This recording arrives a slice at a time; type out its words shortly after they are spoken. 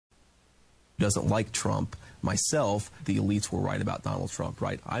doesn't like Trump. Myself, the elites were right about Donald Trump,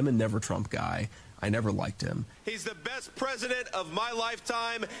 right? I'm a never Trump guy. I never liked him. He's the best president of my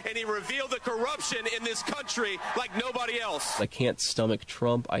lifetime, and he revealed the corruption in this country like nobody else. I can't stomach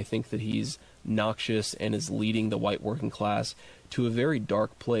Trump. I think that he's noxious and is leading the white working class to a very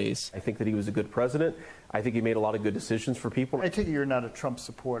dark place. I think that he was a good president. I think he made a lot of good decisions for people. I take it you're not a Trump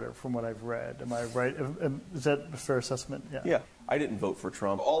supporter from what I've read. Am I right? Is that a fair assessment? Yeah. I didn't vote for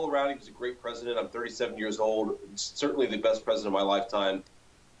Trump. All around, he was a great president. I'm 37 years old. Certainly the best president of my lifetime.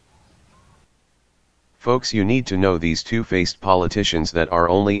 Folks, you need to know these two-faced politicians that are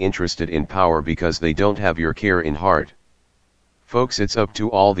only interested in power because they don't have your care in heart. Folks, it's up to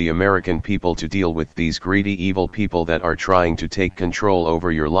all the American people to deal with these greedy evil people that are trying to take control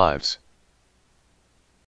over your lives.